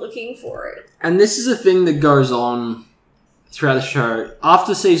go looking for it. And this is a thing that goes on throughout the show.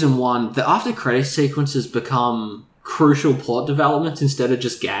 After season 1, the after credits sequences become crucial plot developments instead of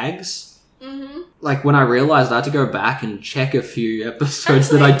just gags. Mm-hmm. Like, when I realised I had to go back and check a few episodes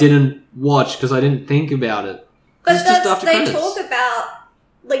that I didn't watch because I didn't think about it. But It's just after they credits. talk about,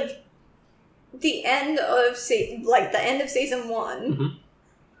 like, the end of season 1. Mm-hmm.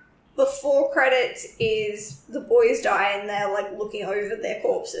 Before credits is the boys die and they're, like, looking over their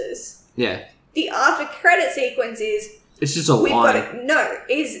corpses. Yeah. The after credit sequence is... It's just a line.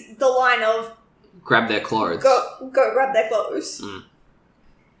 Is the line of... Grab their clothes. Go grab their clothes. Mm.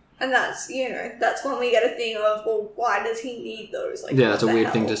 And that's, that's when we get a thing of, well, why does he need those? Like, Yeah, that's a what the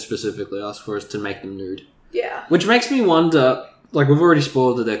weird thing hell? to specifically ask for, is to make them nude. Yeah. Which makes me wonder, like, we've already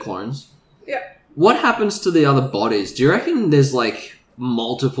spoiled that they're clones. Yeah. What happens to the other bodies? Do you reckon there's, like,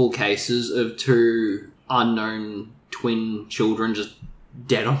 multiple cases of 2 unknown twin children just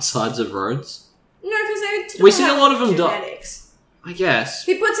dead on sides of roads? No, because We see a lot of them die. genetics. I guess.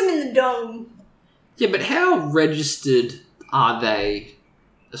 He puts them in the dome. Yeah, but how registered are they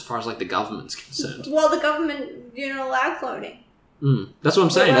as far as, like, the government's concerned? Well, the government, allow cloning. That's what I'm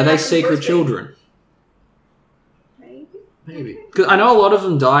saying. Well, Are they that's secret supposed to be. children? Maybe. Because I know a lot of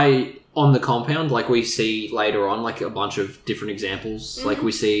them die on the compound, like we see later on, like a bunch of different examples. Mm-hmm. Like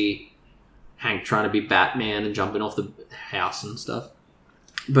we see Hank trying to be Batman and jumping off the house and stuff.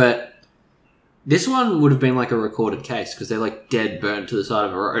 But this one would have been like a recorded case because they're like dead burnt to the side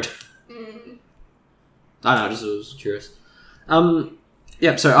of a road. Mm. I don't know, I just was curious.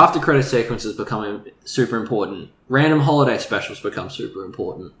 Yep, so after credit sequences become super important. Random holiday specials become super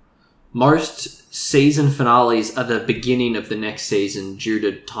important. Most season finales are the beginning of the next season due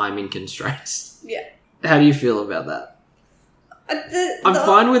to timing constraints. Yeah. How do you feel about that? I'm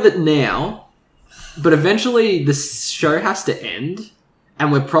fine with it now, but eventually the show has to end,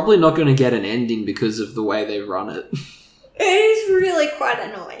 and we're probably not going to get an ending because of the way they run it. It is really quite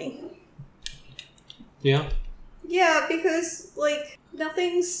annoying. Yeah? Yeah, because, like,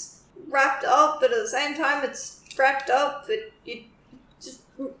 nothing's wrapped up, but at the same time it's wrapped up, but you just...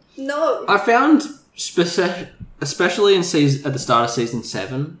 No. I found, especially at the start of season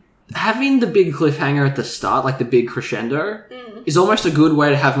 7, having the big cliffhanger at the start, like the big crescendo, is almost a good way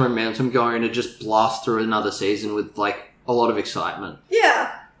to have momentum going to just blast through another season with, like, a lot of excitement.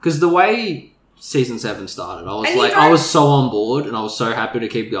 Yeah. Because the way season 7 started, I was so on board and I was so happy to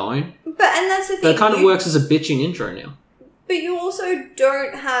keep going. And that's the thing. But it kind of works as a bitching intro now. But you also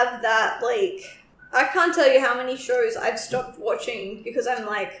don't have that, like... I can't tell you how many shows I've stopped watching because I'm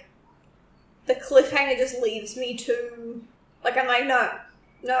like... The cliffhanger just leaves me too... Like, I'm like, no,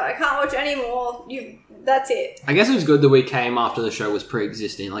 I can't watch anymore. That's it. I guess it was good that we came after the show was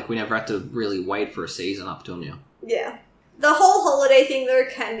pre-existing. Like, we never had to really wait for a season up till now. Yeah. The whole holiday thing, though,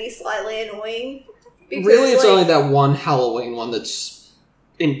 can be slightly annoying. Because, really, it's only that one Halloween one that's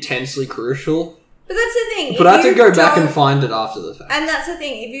intensely crucial. But that's the thing. But I had to go back and find it after the fact. And that's the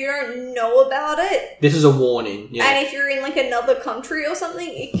thing. If you don't know about it... This is a warning, yeah. And if you're in, like, another country or something,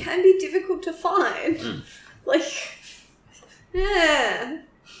 it can be difficult to find. Like... Yeah.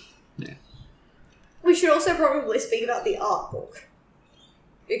 We should also probably speak about the art book.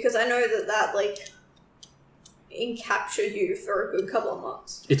 Because I know that, like, encaptured you for a good couple of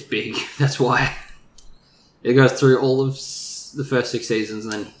months. It's big, that's why. It goes through all of the first 6 seasons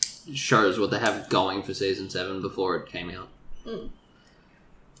and then shows what they have going for season 7 before it came out.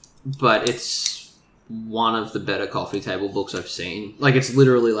 But it's one of the better coffee table books I've seen. Like, it's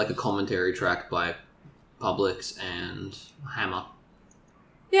literally like a commentary track by Publix and Hammer.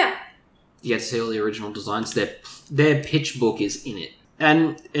 Yeah. You get to see all the original designs. Their pitch book is in it.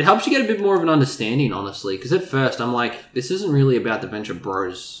 And it helps you get a bit more of an understanding, honestly, because at first I'm like, this isn't really about the Venture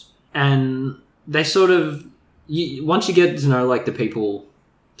Bros. And they sort of... once you get to know, like, the people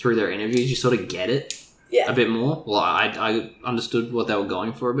through their interviews, you sort of get it a bit more. Well, I understood what they were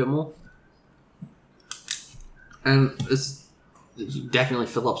going for a bit more. And you definitely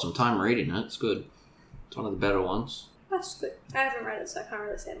fill up some time reading it. It's good. It's one of the better ones. That's good. I haven't read it, so I can't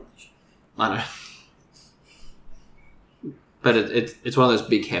really say much. I know. But it's one of those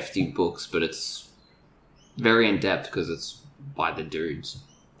big, hefty books, but it's very in-depth because it's by the dudes.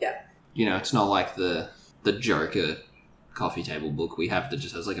 Yeah. It's not like the Joker coffee table book we have that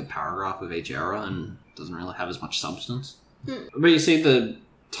just has like a paragraph of each era and doesn't really have as much substance. But you see the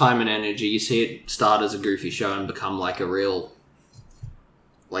time and energy, you see it start as a goofy show and become like a real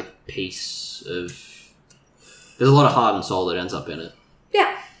like piece of... There's a lot of heart and soul that ends up in it.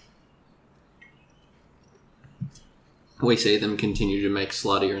 Yeah. We see them continue to make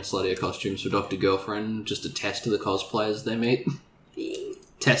sluttier and sluttier costumes for Dr. Girlfriend just to test the cosplayers they meet.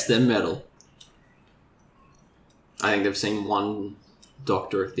 Test their mettle. I think they've seen one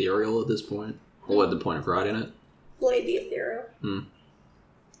Dr. Ethereal at this point, or at the point of writing it. Lady Ethereal. Hmm.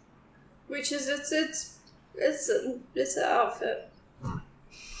 Which is it's an outfit.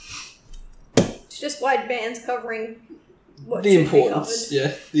 It's just wide bands covering what The should importance, be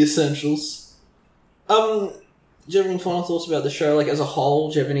covered. yeah, the essentials. Do you have any final thoughts about the show, like, as a whole?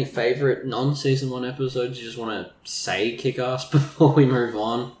 Do you have any favourite non-season 1 episodes you just want to say kick-ass before we move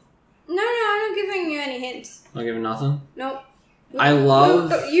on? No, I'm not giving you any hints. Not giving nothing? Nope. I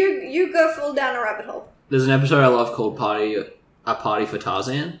love... You go full down a rabbit hole. There's an episode I love called A Party for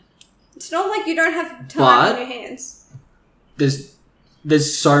Tarzan. It's not like you don't have time But on your hands.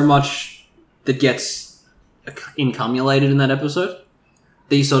 There's so much that gets accumulated in that episode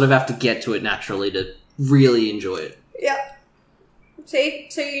that you sort of have to get to it naturally to really enjoy it. Yeah. See,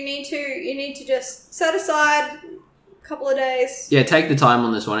 so you need to just set aside a couple of days. Yeah, take the time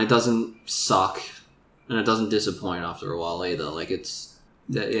on this one. It doesn't suck, and it doesn't disappoint after a while either. Like, it's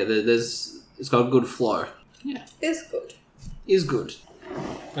got a good flow. Yeah, It's good. is good.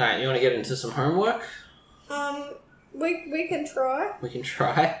 All right, you want to get into some homework? We can try. We can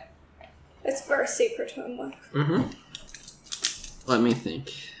try. It's very secret homework. Mm-hmm. Let me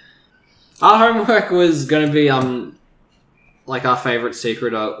think. Our homework was going to be like our favorite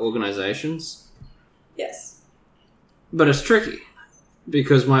secret organizations, Yes. but it's tricky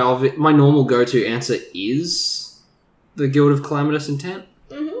because my normal go-to answer is the Guild of Calamitous Intent.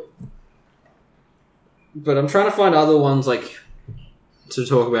 Mm-hmm. But I'm trying to find other ones like to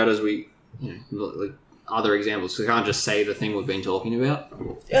talk about as we, like other examples. So I can't just say the thing we've been talking about.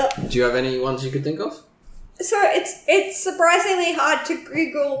 Yeah. Do you have any ones you could think of? So it's surprisingly hard to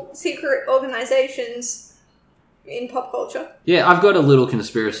Google secret organizations in pop culture. Yeah, I've got a little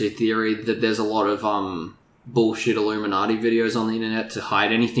conspiracy theory that there's a lot of bullshit Illuminati videos on the internet to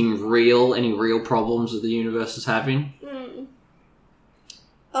hide anything real, any real problems that the universe is having.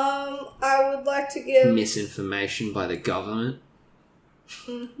 I would like to give Misinformation by the government.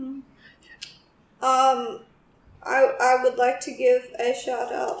 Mm-hmm. I would like to give a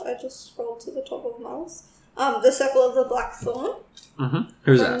shout out. I just scrolled to the top of Miles. The Circle of the Black Thorn. Mm-hmm.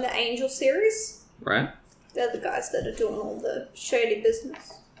 Who's from that? the Angel series. Right. They're the guys that are doing all the shady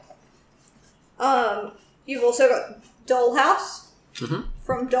business. You've also got Dollhouse. Mm-hmm.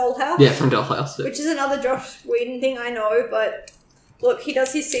 From Dollhouse. Yeah, from Dollhouse. Yeah. Which is another Josh Whedon thing, I know, but look, he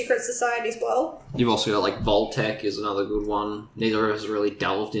does his secret society as well. You've also got, like, Voltec is another good one. Neither of us really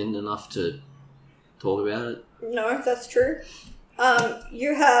delved in enough to talk about it. No, that's true.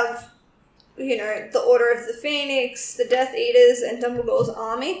 You have, the Order of the Phoenix, the Death Eaters, and Dumbledore's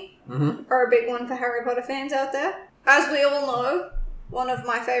Army are a big one for Harry Potter fans out there. As we all know, one of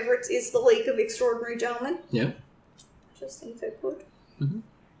my favourites is the League of Extraordinary Gentlemen. Yeah. Just think they're good.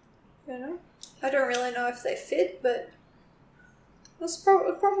 Mm-hmm. I don't really know if they fit, but that's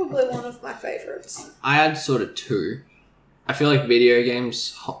probably one of my favourites. I had sort of two. I feel like video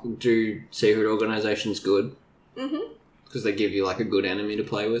games do secret organizations good. Mm-hmm. Because they give you, like, a good enemy to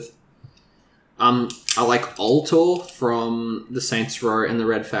play with. I like Altor from the Saints Row and the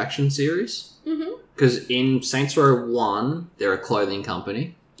Red Faction series. Mm-hmm. Because in Saints Row 1, they're a clothing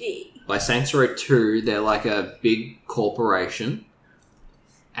company. Yeah. By By Saints Row 2, they're like a big corporation.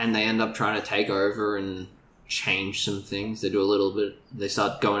 And they end up trying to take over and change some things. They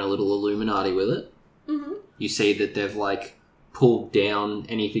start going a little Illuminati with it. Mm-hmm. You see that they've, like, pulled down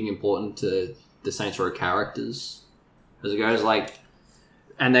anything important to the Saints Row characters. As it goes, like...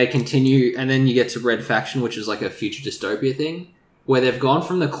 And they continue... And then you get to Red Faction, which is, like, a future dystopia thing. Where they've gone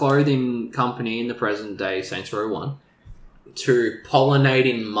from the clothing company in the present day, Saints Row 1, to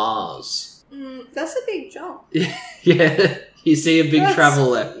pollinating Mars. That's a big jump. Yeah, you see a big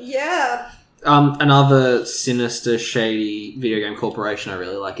travel there. Yeah. Another sinister, shady video game corporation I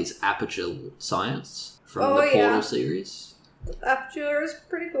really like is Aperture Science from the Portal series. Aperture is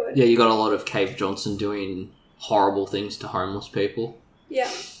pretty good. Yeah, you got a lot of Cave Johnson doing horrible things to homeless people.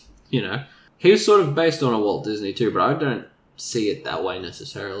 Yeah. He was sort of based on a Walt Disney too, but I don't see it that way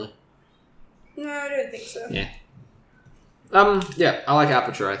necessarily. No, I don't think so. Yeah. Yeah, I like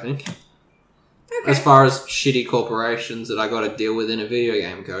Aperture, I think. Okay. As far as shitty corporations that I got to deal with in a video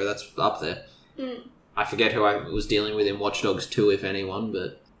game go, that's up there. I forget who I was dealing with in Watch Dogs 2, if anyone,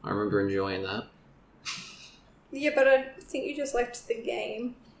 but I remember enjoying that. Yeah, but I think you just liked the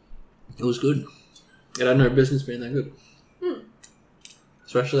game. It was good. It had no business being that good.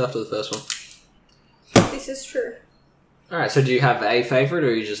 Especially after the first one. This is true. Alright, so do you have a favourite, or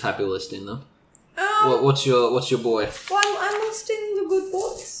are you just happy listing them? What's your boy? Well, I'm listing the good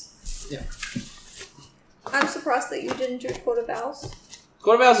boys. Yeah. I'm surprised that you didn't do Court of Owls.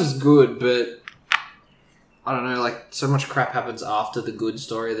 Court of Owls is good, but I don't know, like, so much crap happens after the good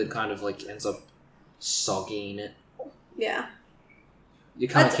story that kind of, like, ends up soggying it. Yeah. You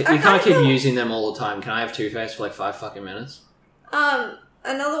can't keep using them all the time. Can I have Two-Face for like 5 fucking minutes?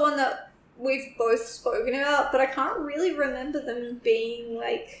 Another one that we've both spoken about, but I can't really remember them being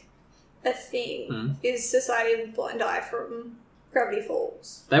like a thing, is Society of the Blind Eye from Gravity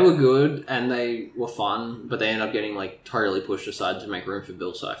Falls. They were good and they were fun, but they end up getting like totally pushed aside to make room for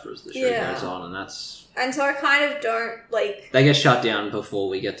Bill Cipher as the show goes on, and that's... And so I kind of don't like... They get shut down before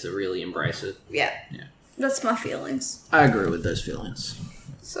we get to really embrace it. Yeah. That's my feelings. I agree with those feelings.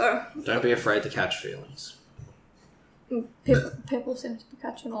 So... Don't be afraid to catch feelings. People seem to be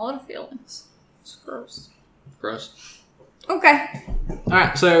catching a lot of feelings. It's gross. Okay.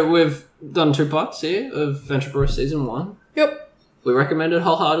 Alright, so we've done 2 parts here of Venture Bros Season 1. Yep. We recommend it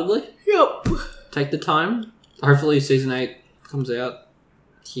wholeheartedly. Yep. Take the time. Hopefully Season 8 comes out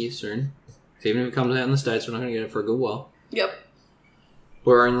here soon. Even if it comes out in the States, we're not going to get it for a good while. Yep.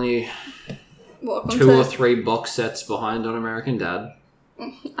 We're only Welcome 2 or 3 box sets behind on American Dad.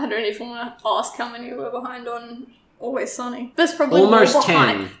 I don't even want to ask how many we're behind on Always Sunny. There's probably almost more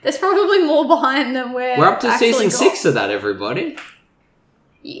behind. 10. There's probably more behind than we're up to Season 6 of that, everybody.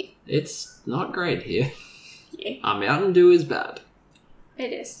 Yeah. It's not great here. Yeah. Our Mountain Dew is bad.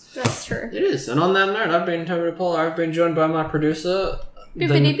 It is. That's true. It is. And on that note, I've been Toby Paul. I've been joined by my producer.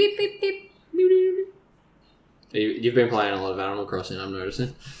 Beep, beep, beep, beep. You've been playing a lot of Animal Crossing, I'm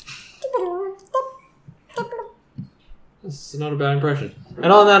noticing. That's not a bad impression.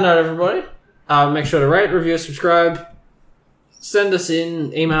 And on that note, everybody, make sure to rate, review, subscribe. Send us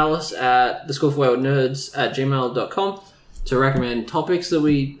email us at theschoolforwaywardnerds@gmail.com to recommend topics that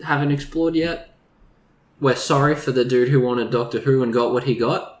we haven't explored yet. We're sorry for the dude who wanted Doctor Who and got what he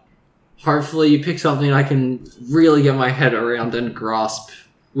got. Hopefully you pick something I can really get my head around and grasp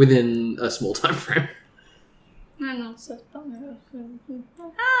within a small time frame.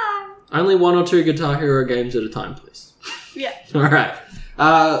 Only 1 or 2 Guitar Hero games at a time, please. Yeah. Alright.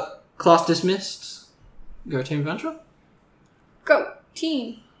 Class dismissed. Go Team Venture. Go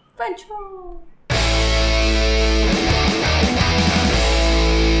Team Venture.